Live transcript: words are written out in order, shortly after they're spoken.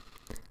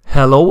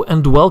Hello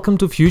and welcome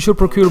to Future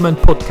Procurement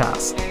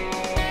Podcast.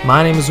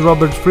 My name is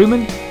Robert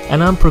Freeman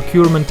and I'm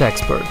procurement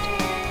expert.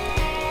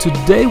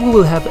 Today we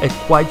will have a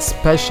quite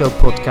special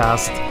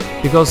podcast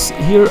because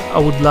here I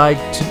would like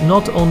to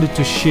not only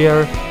to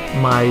share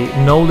my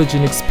knowledge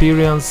and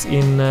experience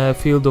in the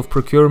field of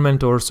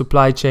procurement or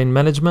supply chain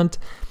management.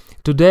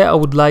 Today I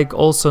would like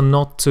also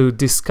not to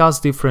discuss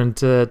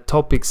different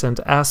topics and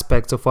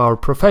aspects of our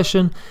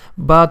profession,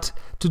 but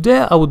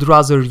today I would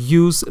rather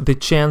use the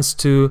chance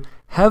to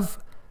have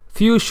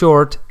few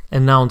short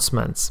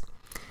announcements.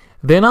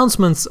 The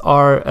announcements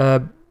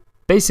are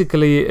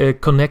basically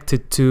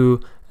connected to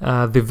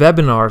the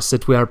webinars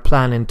that we are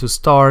planning to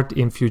start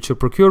in Future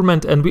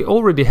Procurement, and we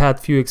already had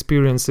few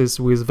experiences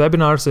with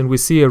webinars and we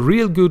see a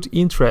real good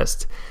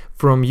interest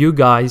from you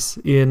guys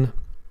in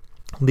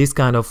this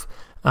kind of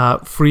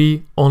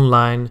free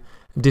online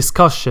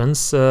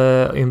discussions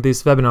in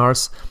these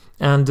webinars.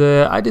 And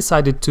I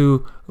decided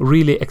to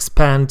really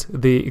expand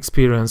the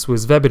experience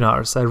with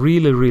webinars. I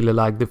really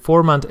like the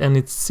format, and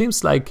it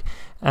seems like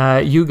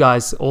you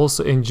guys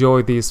also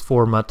enjoy this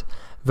format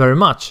very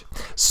much.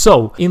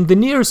 So in the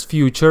nearest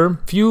future,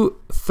 few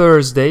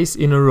Thursdays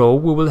in a row,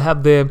 we will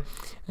have the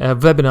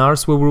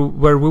webinars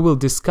where we will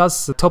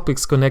discuss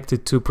topics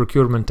connected to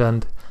procurement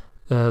and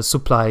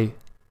supply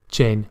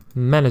chain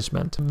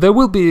management. There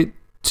will be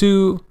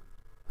 2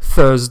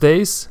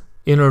 Thursdays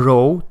in a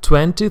row,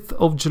 20th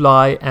of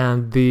July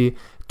and the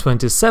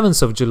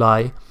 27th of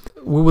July.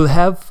 We will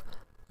have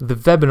the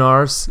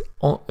webinars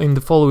in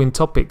the following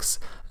topics.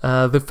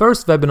 The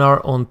first webinar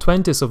on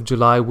 20th of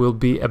July will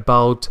be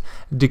about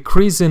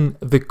decreasing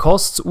the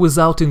costs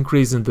without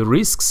increasing the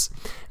risks.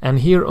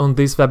 And here on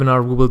this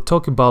webinar, we will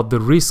talk about the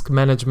risk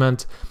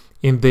management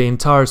in the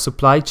entire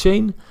supply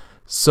chain.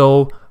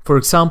 So, for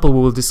example,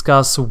 we will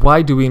discuss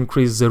why do we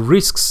increase the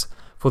risks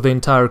for the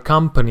entire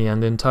company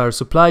and the entire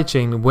supply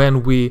chain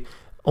when we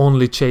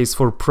only chase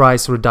for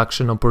price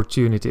reduction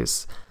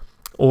opportunities?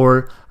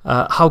 Or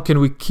how can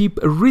we keep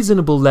a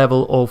reasonable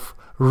level of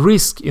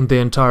risk in the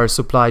entire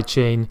supply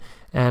chain,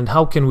 and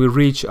how can we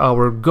reach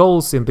our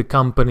goals in the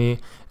company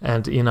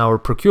and in our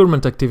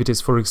procurement activities,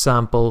 for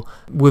example,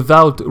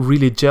 without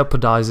really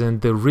jeopardizing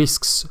the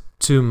risks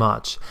too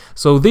much.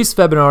 So this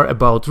webinar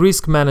about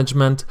risk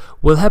management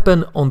will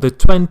happen on the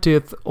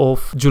 20th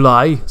of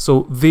July.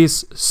 So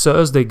this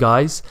Thursday,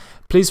 guys,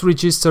 please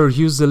register,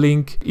 use the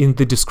link in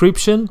the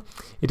description.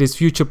 It is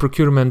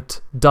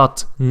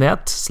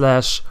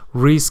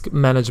futureprocurement.net/risk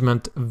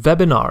management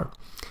webinar.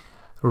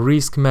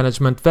 Risk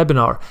management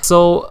webinar.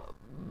 So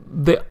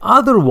the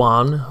other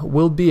one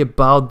will be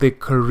about the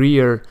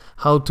career,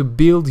 how to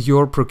build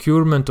your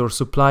procurement or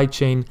supply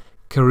chain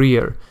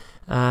career.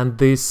 And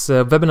this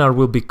webinar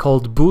will be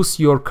called Boost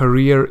Your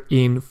Career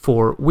in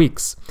 4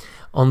 Weeks.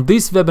 On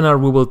this webinar,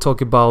 we will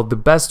talk about the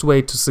best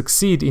way to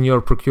succeed in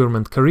your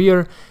procurement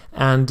career,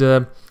 and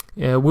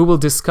we will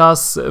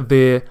discuss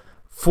the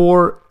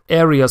 4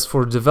 areas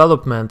for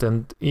development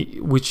and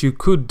which you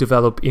could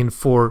develop in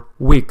 4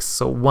 weeks.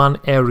 So one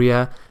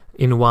area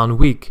in 1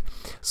 week.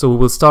 So we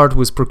will start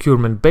with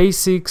procurement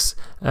basics,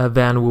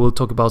 then we will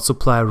talk about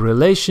supplier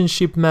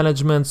relationship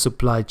management,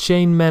 supply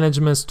chain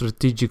management,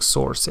 strategic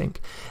sourcing.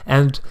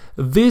 And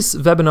this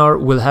webinar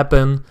will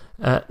happen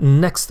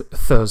next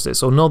Thursday.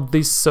 So not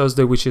this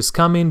Thursday which is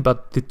coming,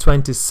 but the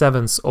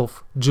 27th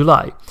of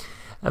July.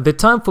 The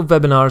time for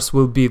webinars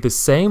will be the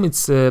same.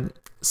 It's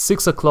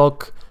 6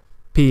 o'clock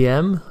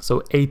p.m.,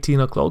 so 18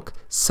 o'clock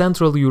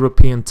Central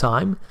European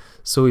time.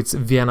 So it's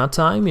Vienna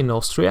time in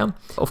Austria.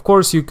 Of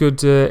course, you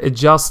could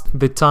adjust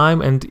the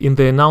time, and in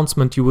the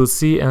announcement you will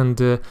see,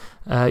 and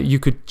you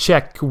could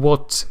check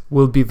what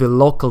will be the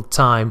local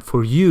time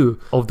for you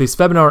of this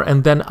webinar.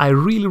 And then I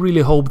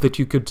really hope that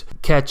you could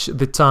catch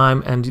the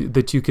time and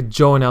that you could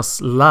join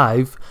us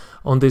live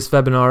on this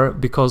webinar,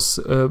 because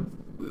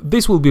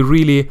this will be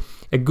really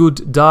a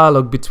good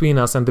dialogue between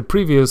us, and the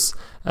previous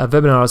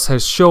webinars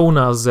has shown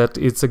us that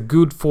it's a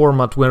good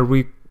format where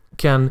we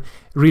can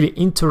really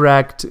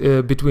interact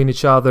between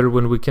each other,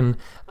 when we can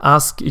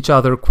ask each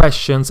other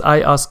questions.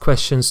 I ask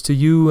questions to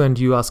you and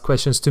you ask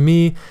questions to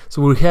me,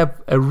 so we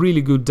have a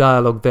really good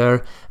dialogue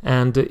there.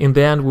 And in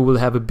the end we will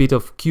have a bit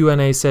of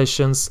Q&A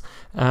sessions,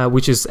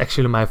 which is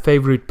actually my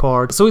favorite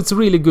part. So it's a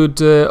really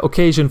good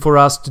occasion for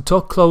us to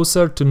talk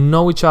closer, to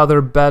know each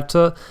other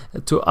better,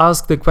 to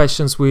ask the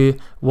questions we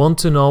want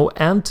to know,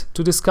 and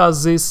to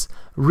discuss these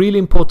really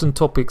important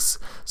topics.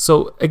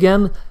 So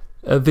again,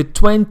 the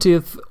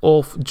 20th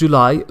of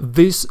July,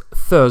 this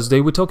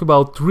Thursday, we talk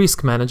about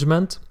risk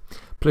management.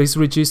 Please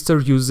register,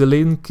 use the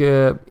link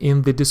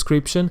in the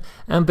description.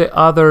 And the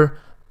other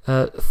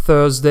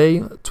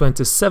Thursday,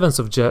 27th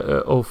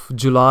of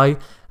July,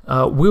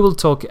 we will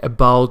talk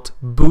about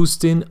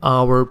boosting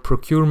our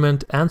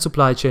procurement and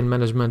supply chain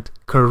management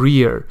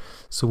career.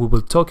 So we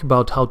will talk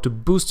about how to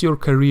boost your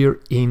career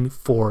in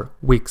 4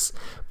 weeks.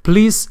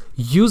 Please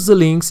use the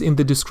links in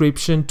the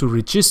description to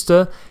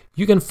register.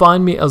 You can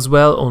find me as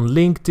well on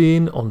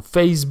LinkedIn, on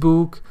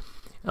Facebook,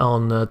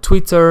 on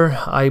Twitter.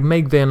 I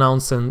make the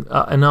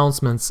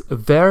announcements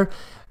there.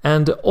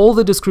 And all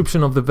the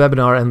description of the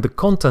webinar and the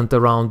content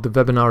around the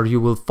webinar you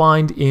will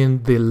find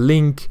in the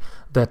link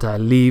that I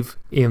leave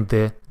in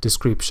the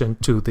description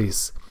to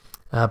this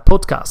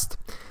podcast.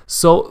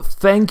 So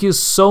thank you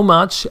so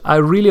much. I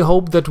really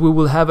hope that we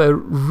will have a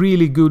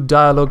really good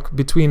dialogue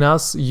between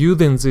us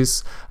using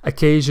these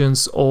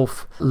occasions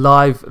of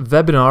live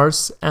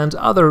webinars and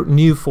other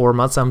new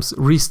formats. I'm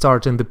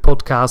restarting the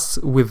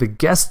podcasts with the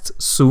guests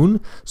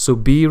soon, so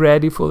be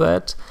ready for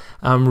that.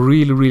 I'm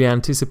really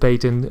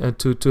anticipating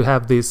to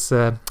have this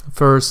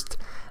first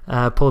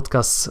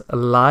podcast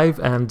live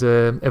and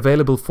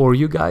available for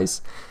you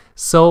guys.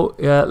 So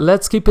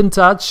let's keep in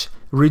touch.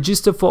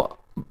 Register for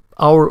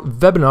our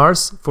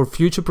webinars, for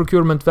future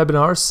procurement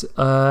webinars,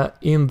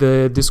 in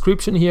the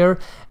description here,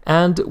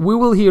 and we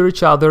will hear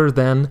each other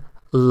then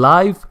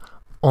live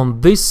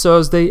on this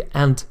Thursday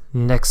and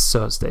next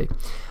Thursday.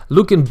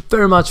 Looking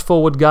very much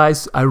forward,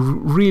 guys. I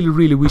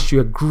really wish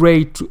you a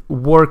great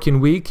working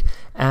week,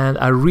 and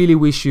I really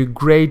wish you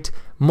great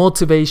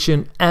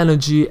motivation,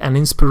 energy and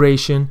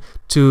inspiration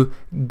to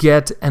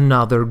get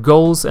another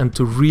goals and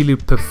to really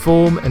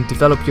perform and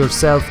develop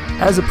yourself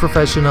as a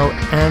professional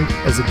and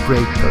as a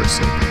great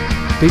person.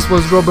 This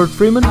was Robert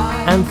Freeman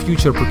and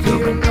Future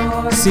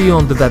Procurement. See you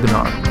on the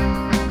webinar.